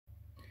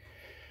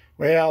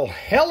Well,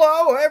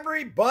 hello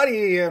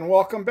everybody, and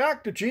welcome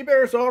back to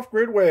G-Bear's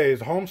Off-Grid Ways,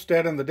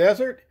 Homestead in the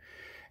Desert.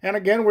 And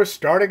again, we're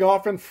starting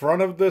off in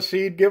front of the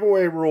seed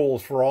giveaway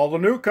rules for all the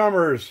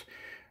newcomers.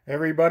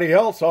 Everybody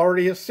else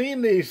already has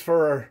seen these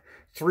for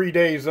 3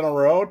 days in a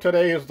row.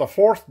 Today is the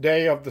 4th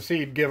day of the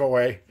seed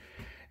giveaway.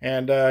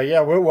 And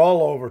yeah, we're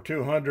well over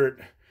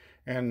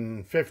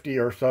 250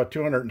 or so,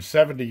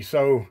 270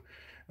 so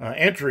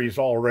entries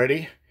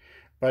already.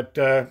 But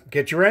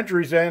get your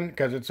entries in,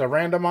 because it's a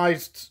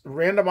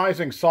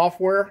randomizing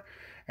software,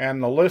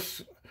 and the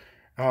list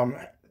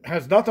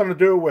has nothing to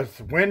do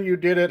with when you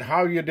did it,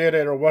 how you did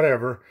it, or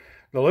whatever.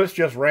 The list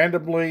just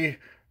randomly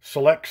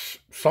selects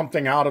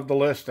something out of the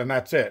list, and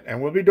that's it.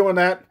 And we'll be doing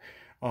that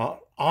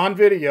on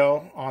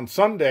video on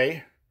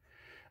Sunday.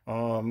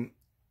 We'll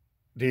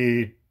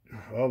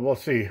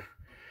see.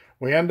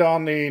 We end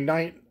on the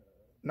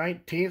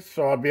 19th,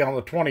 so I'll be on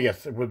the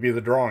 20th. It would be the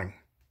drawing.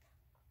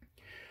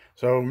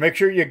 So make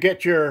sure you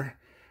get your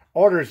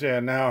orders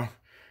in. Now,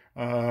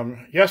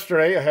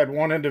 yesterday I had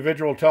one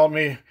individual tell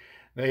me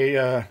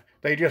they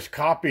just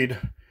copied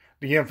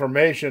the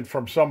information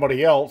from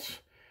somebody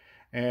else,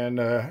 and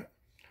that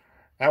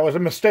was a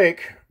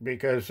mistake,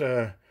 because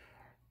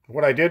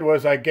what I did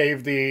was I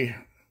gave the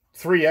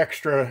 3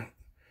 extra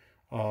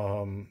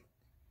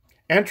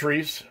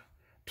entries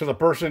to the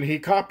person he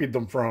copied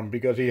them from,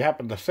 because he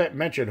happened to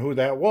mention who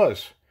that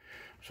was.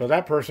 So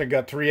that person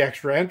got 3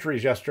 extra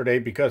entries yesterday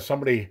because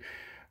somebody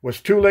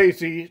was too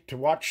lazy to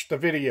watch the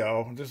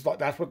video.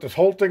 That's what this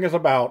whole thing is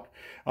about.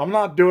 I'm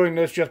not doing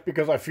this just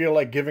because I feel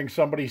like giving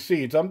somebody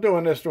seeds. I'm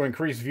doing this to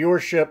increase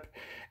viewership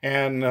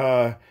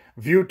and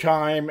view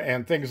time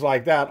and things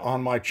like that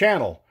on my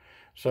channel.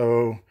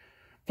 So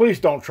please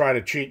don't try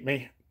to cheat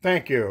me.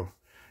 Thank you.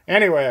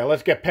 Anyway,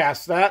 let's get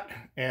past that.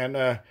 And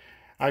I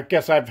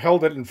guess I've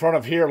held it in front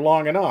of here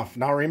long enough.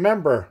 Now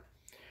remember,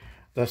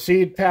 the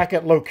seed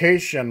packet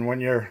location,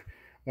 when you're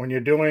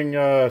doing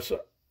where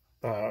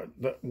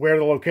the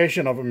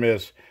location of them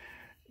is,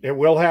 it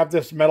will have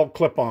this metal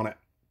clip on it.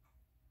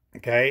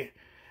 Okay,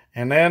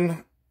 and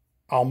then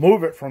I'll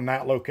move it from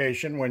that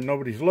location when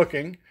nobody's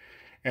looking,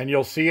 and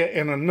you'll see it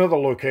in another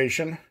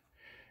location.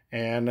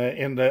 And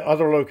in the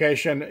other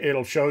location,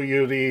 it'll show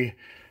you the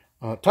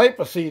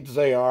type of seeds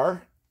they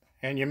are,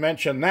 and you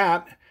mention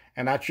that,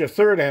 and that's your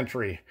 3rd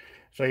entry.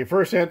 So your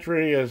 1st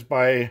entry is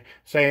by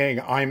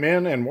saying I'm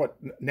in and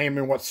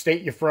naming what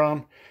state you're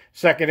from.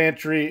 2nd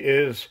entry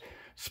is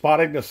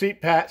spotting the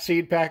seed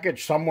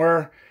package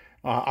somewhere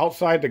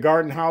outside the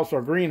garden house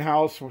or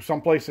greenhouse, or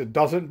someplace it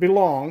doesn't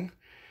belong.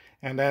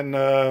 And then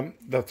the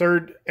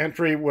 3rd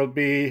entry will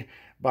be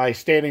by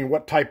stating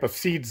what type of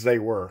seeds they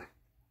were.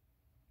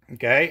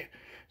 Okay?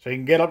 So you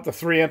can get up to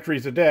 3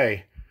 entries a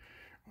day.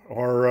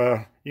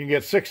 Or you can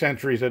get 6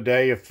 entries a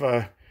day if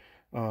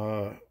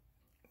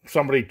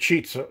somebody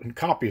cheats and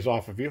copies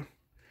off of you.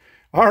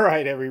 All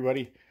right,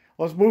 everybody,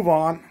 let's move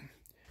on.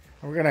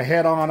 We're going to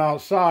head on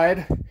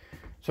outside.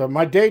 So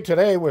my day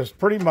today was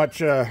pretty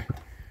much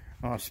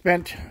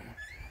spent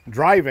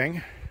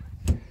driving,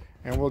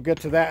 and we'll get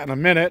to that in a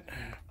minute.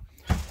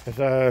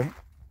 I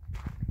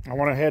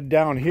want to head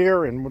down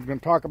here, and we're going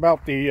to talk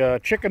about the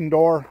chicken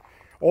door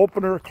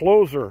opener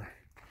closer.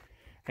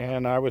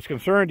 And I was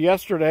concerned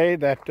yesterday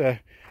that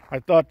I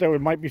thought there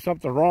might be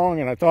something wrong,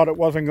 and I thought it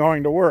wasn't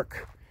going to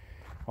work.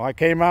 Well, I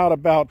came out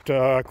about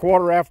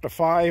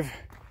 5:15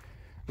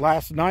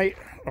 last night,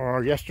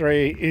 or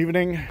yesterday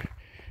evening,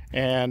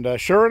 and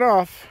sure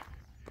enough,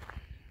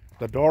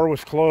 the door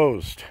was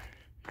closed.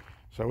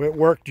 So it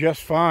worked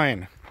just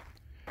fine.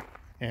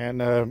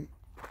 And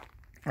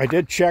I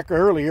did check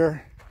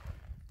earlier.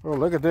 Oh,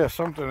 look at this.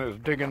 Something is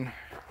digging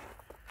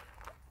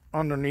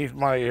underneath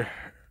my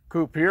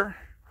coop here.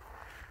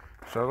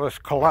 So let's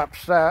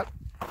collapse that.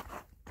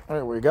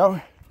 There we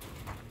go.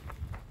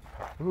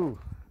 Ooh.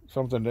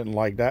 Something didn't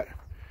like that.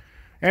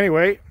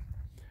 Anyway,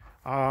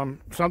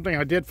 something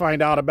I did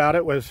find out about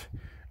it was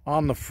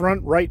on the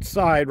front right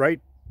side, right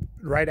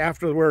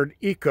after the word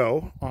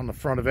eco on the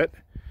front of it,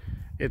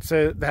 it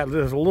says that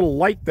there's a little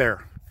light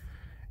there.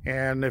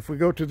 And if we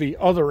go to the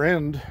other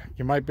end,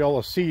 you might be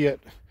able to see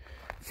it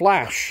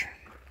flash.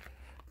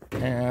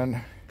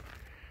 And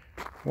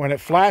when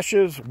it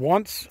flashes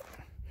once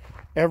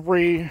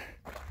every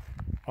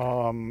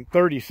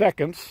 30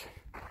 seconds,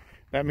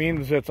 that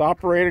means it's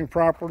operating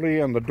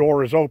properly and the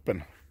door is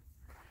open.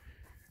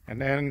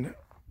 And then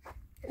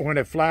when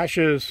it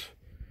flashes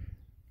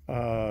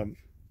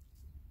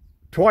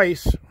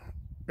twice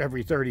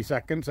every 30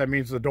 seconds, that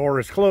means the door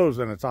is closed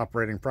and it's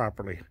operating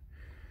properly.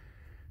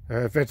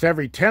 If it's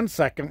every 10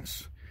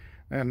 seconds,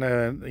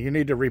 then you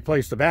need to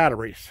replace the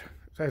batteries.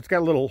 So it's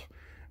got little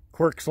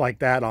quirks like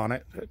that on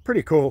it. It's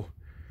pretty cool.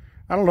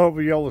 I don't know if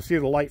you'll be able to see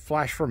the light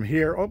flash from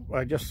here. Oh,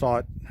 I just saw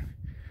it.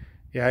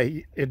 Yeah,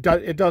 it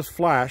does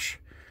flash.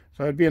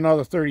 So it'd be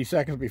another 30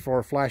 seconds before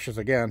it flashes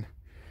again.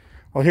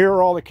 Well, here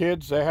are all the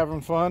kids. They're having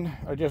fun.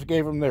 I just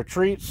gave them their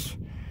treats,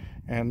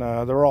 and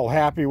they're all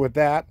happy with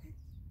that.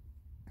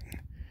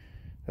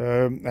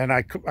 And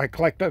I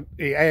collected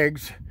the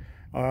eggs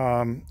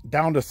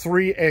down to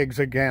 3 eggs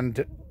again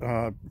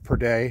per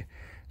day.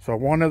 So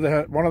one of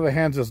the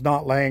hens is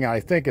not laying. I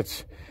think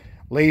it's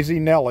Lazy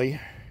Nelly,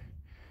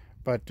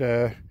 but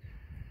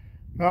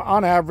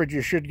on average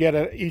you should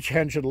get each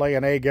hen should lay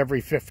an egg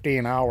every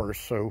 15 hours.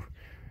 So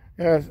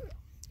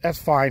that's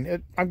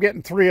fine. I'm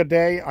getting 3 a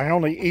day. I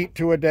only eat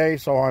 2 a day,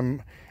 so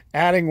I'm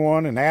adding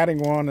one and adding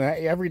one,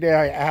 and every day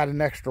I add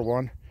an extra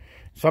one.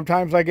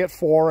 Sometimes I get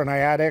 4 and I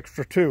add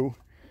extra 2.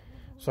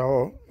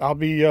 So I'll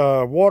be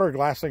water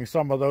glassing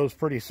some of those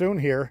pretty soon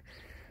here,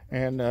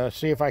 and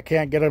see if I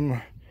can't get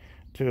them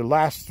to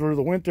last through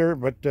the winter.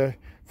 But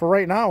for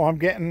right now, I'm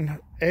getting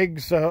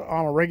eggs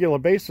on a regular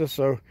basis,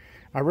 so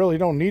I really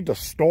don't need to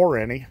store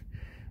any.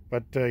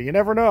 But you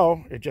never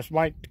know. It just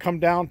might come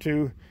down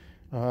to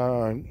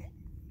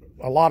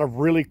a lot of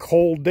really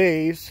cold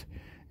days,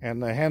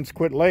 and the hens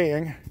quit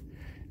laying,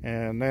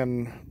 and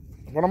then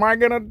what am I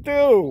gonna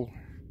do?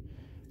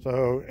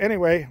 So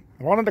anyway,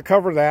 I wanted to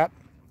cover that.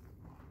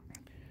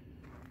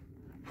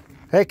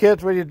 Hey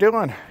kids, what are you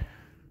doing?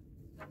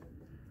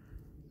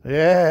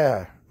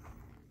 Yeah.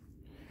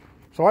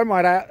 So I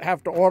might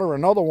have to order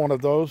another one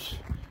of those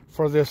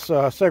for this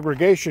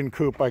segregation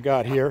coop I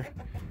got here.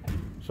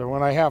 So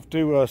when I have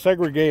to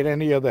segregate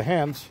any of the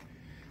hens,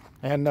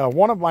 and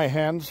one of my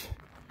hens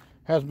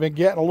has been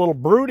getting a little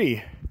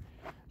broody.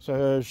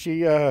 So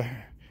she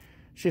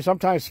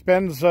sometimes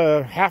spends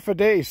half a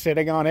day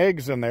sitting on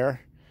eggs in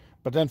there,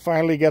 but then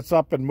finally gets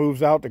up and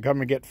moves out to come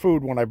and get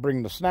food when I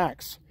bring the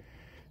snacks.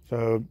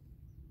 So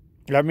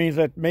that means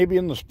that maybe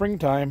in the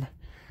springtime,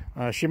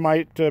 she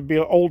might be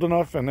old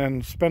enough and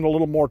then spend a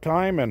little more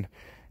time and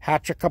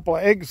hatch a couple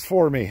of eggs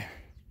for me.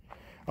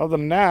 Other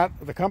than that,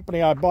 the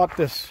company I bought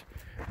this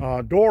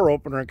door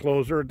opener and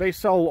closer, they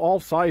sell all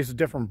sizes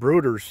different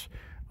brooders.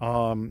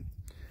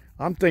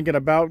 I'm thinking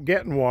about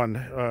getting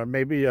one,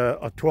 maybe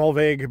a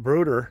 12-egg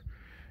brooder,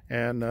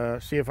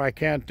 and see if I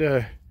can't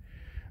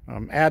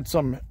add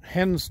some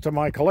hens to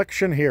my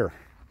collection here.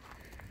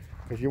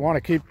 Because you want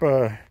to keep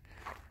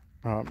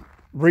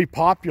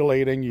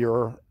repopulating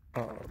your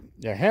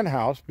hen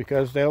house,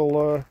 because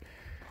they'll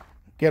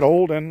get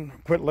old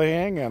and quit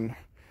laying, and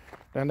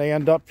then they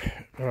end up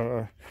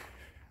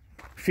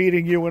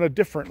feeding you in a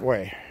different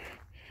way.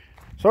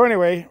 So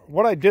anyway,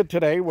 what I did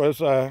today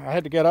was I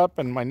had to get up,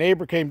 and my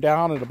neighbor came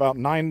down at about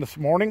 9 this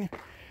morning,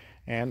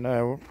 and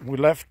we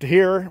left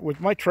here with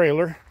my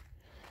trailer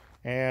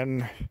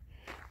and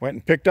went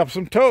and picked up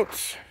some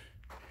totes.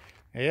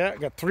 Yeah,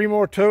 got 3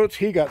 more totes.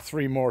 He got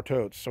 3 more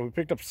totes. So we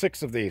picked up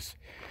 6 of these.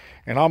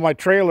 And on my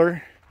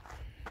trailer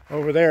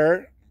over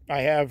there,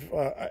 I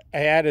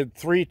added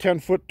 3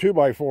 10-foot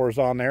 2x4s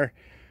on there,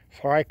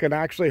 so I can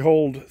actually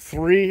hold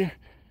 3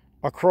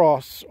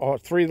 across, or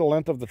 3 the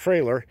length of the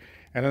trailer,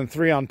 and then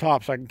 3 on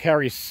top, so I can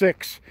carry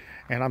 6,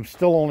 and I'm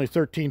still only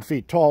 13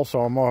 feet tall, so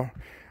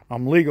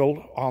I'm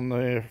legal on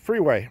the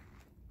freeway.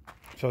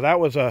 So that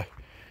was a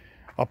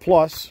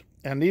plus.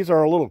 And these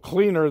are a little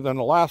cleaner than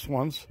the last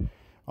ones.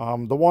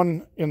 The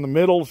one in the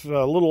middle's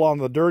a little on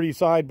the dirty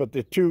side, but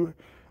the 2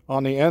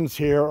 on the ends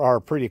here are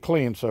pretty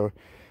clean. So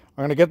I'm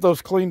going to get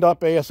those cleaned up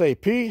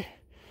ASAP.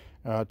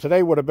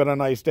 Today would have been a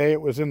nice day.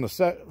 It was in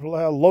the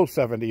low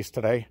 70s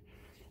today,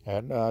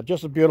 and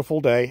just a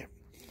beautiful day.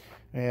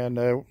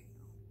 And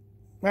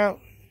well,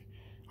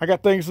 I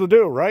got things to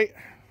do, right?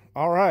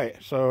 All right.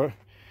 So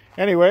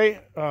anyway,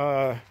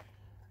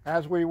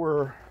 as we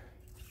were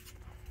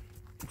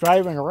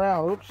driving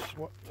around, oops,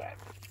 what's that?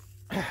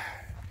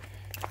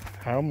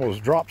 I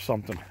almost dropped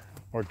something,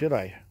 or did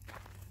I?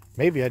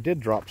 Maybe I did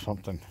drop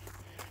something.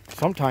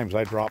 Sometimes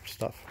I drop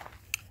stuff.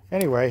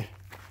 Anyway,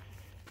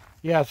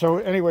 yeah, so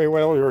anyway,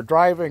 while we were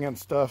driving and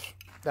stuff,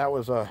 that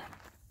was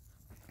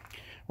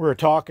we were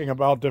talking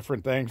about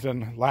different things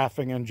and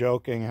laughing and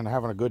joking and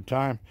having a good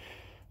time.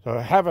 So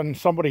having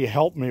somebody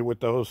help me with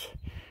those,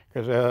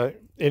 because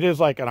it is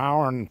like an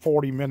hour and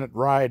 40-minute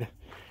ride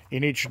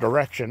in each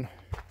direction.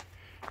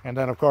 And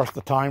then, of course,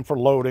 the time for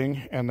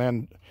loading. And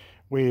then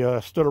we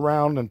stood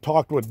around and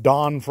talked with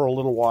Don for a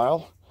little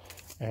while.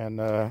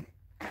 And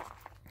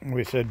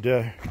we said,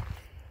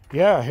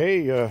 yeah,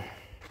 hey,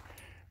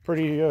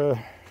 pretty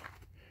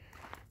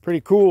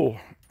cool.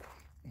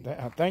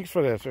 Thanks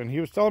for this. And he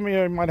was telling me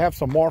I might have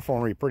some more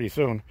for me pretty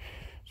soon.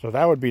 So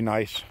that would be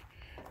nice.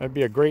 That'd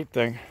be a great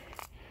thing.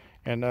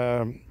 And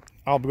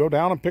I'll go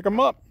down and pick them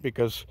up,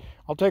 because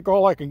I'll take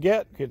all I can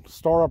get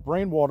store up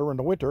rainwater in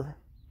the winter.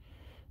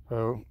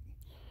 So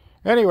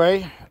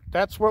anyway,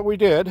 that's what we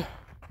did.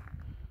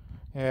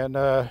 And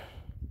that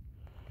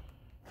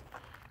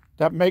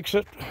makes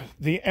it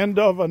the end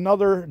of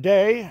another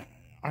day.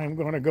 I'm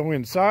going to go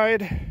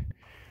inside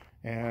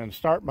and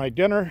start my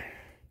dinner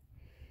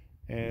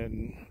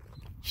and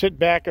sit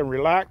back and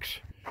relax.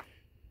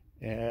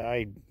 And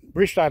I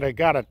wished I'd have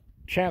got a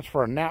chance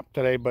for a nap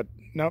today, but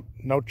nope,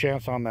 no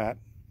chance on that.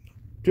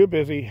 Too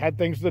busy, had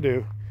things to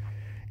do.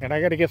 And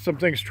I got to get some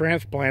things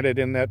transplanted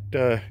in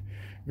that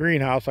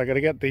greenhouse. I got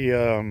to get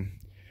the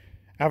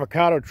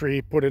avocado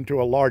tree put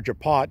into a larger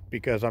pot,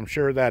 because I'm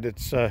sure that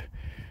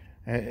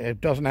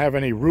it doesn't have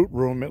any root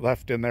room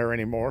left in there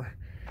anymore.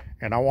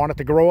 and I want it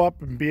to grow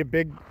up and be a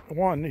big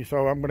one.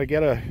 So I'm going to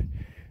get a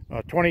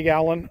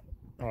 20-gallon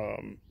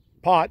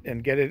pot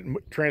and get it,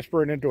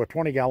 transfer it into a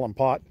 20-gallon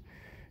pot,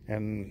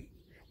 and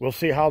we'll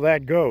see how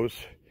that goes.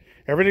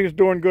 Everything's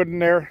doing good in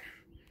there.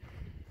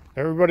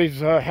 Everybody's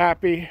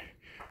happy.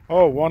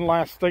 Oh, one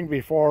last thing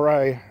before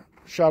I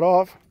shut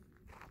off.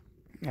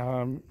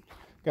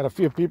 Got a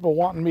few people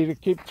wanting me to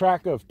keep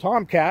track of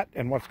Tomcat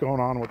and what's going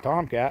on with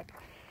Tomcat.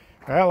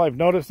 Well, I've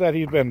noticed that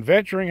he's been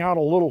venturing out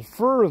a little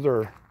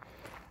further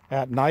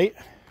at night,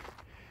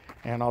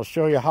 and I'll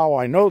show you how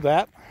I know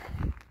that.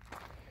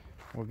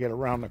 We'll get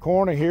around the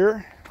corner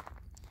here,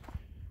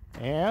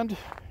 and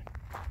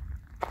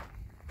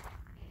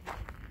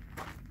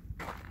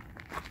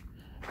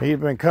he's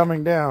been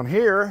coming down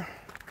here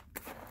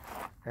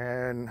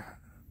and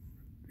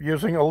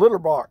using a litter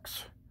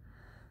box.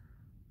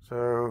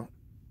 So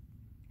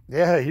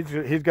yeah,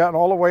 he's gotten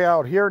all the way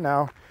out here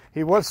now.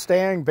 He was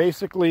staying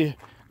basically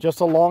just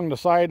along the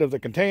side of the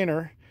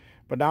container,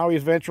 but now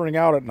he's venturing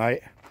out at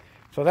night.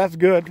 So that's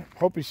good.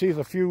 Hope he sees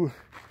a few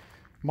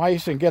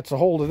mice and gets a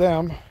hold of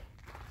them,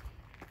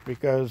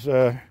 because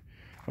the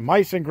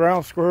mice and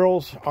ground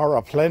squirrels are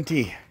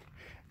aplenty.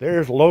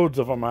 There's loads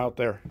of them out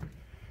there,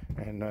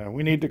 and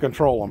we need to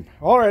control them.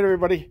 All right,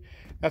 everybody,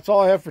 that's all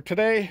I have for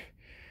today.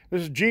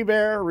 This is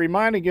G-Bear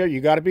reminding you,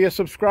 you got to be a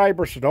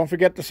subscriber, so don't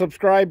forget to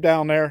subscribe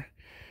down there.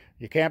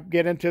 You can't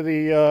get into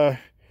the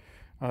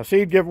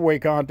seed giveaway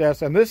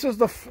contest, and this is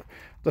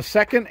the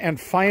second and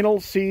final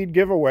seed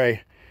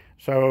giveaway.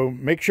 So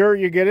make sure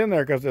you get in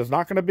there, because there's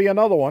not going to be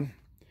another one.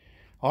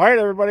 All right,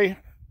 everybody,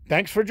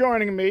 thanks for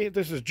joining me.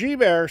 This is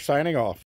G-Bear signing off.